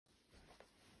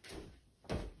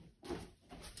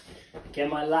Okay,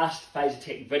 my last phase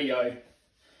attack video,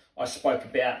 I spoke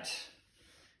about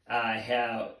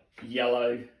how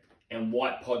yellow and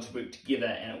white pods work together,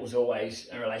 and it was always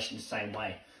in relation to the same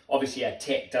way. Obviously our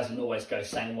attack doesn't always go the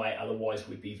same way, otherwise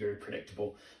we'd be very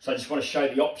predictable. So I just want to show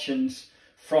the options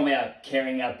from our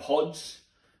carrying our pods,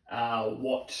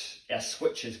 what our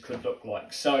switches could look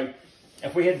like. So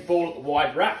if we had the ball at the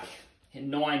wide ruck,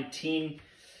 9, 10,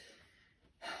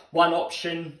 one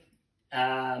option,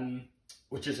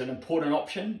 which is an important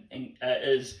option,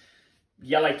 is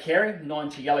yellow carry, 9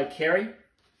 to yellow carry.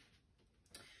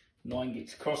 9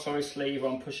 gets cross, obviously,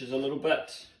 everyone pushes a little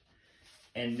bit.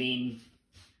 And then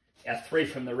our 3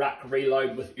 from the ruck,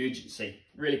 reload with urgency,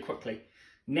 really quickly.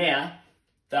 Now,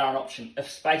 they're an option. If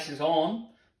space is on,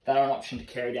 they're an option to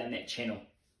carry down that channel.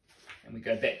 And we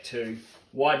go back to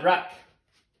wide ruck,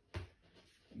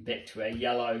 back to our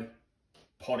yellow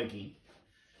pod again,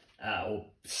 or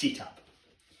setup.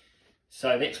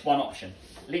 So that's one option.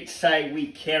 Let's say we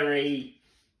carry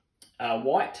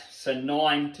white, so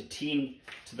 9 to 10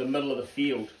 to the middle of the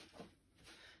field.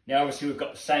 Now obviously we've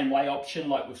got the same way option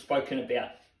like we've spoken about.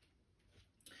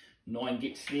 9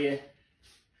 gets there,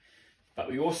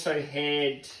 but we also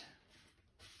had,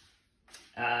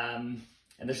 and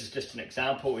this is just an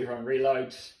example, everyone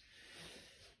reloads.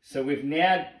 So we've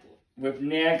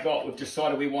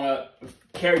decided we want to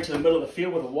carry to the middle of the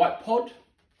field with a white pod.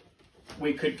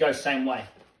 We could go same way,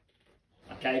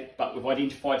 okay, but we've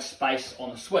identified space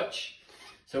on the switch.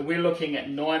 So we're looking at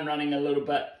 9 running a little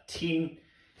bit, 10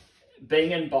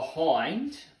 being in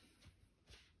behind,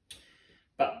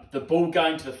 but the ball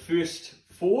going to the first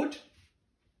forward,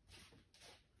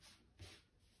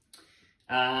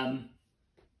 and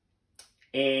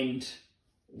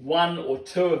 1 or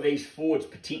 2 of these forwards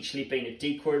potentially being a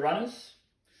decoy runners,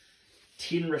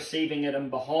 10 receiving it in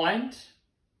behind,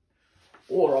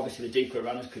 or obviously the decoy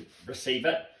runners could receive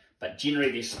it, but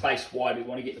generally there's space wide, we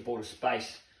want to get the ball to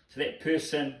space. So that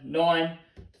person, 9,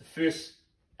 the first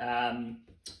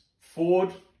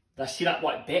forward, they're set up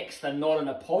like backs, they're not in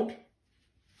a pod.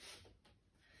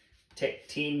 Attack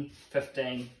 10,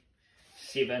 15,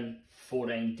 7,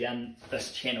 14, down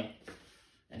this channel.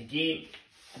 And again,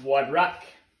 wide ruck,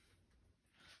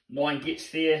 9 gets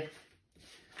there.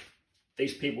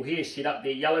 These people here set up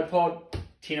their yellow pod,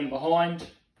 10 in behind.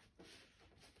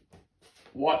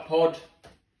 White pod,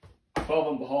 12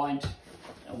 in behind,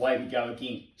 and away we go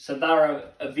again. So there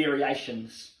are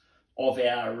variations of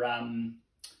our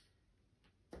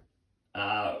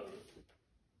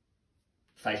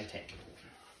phase attack.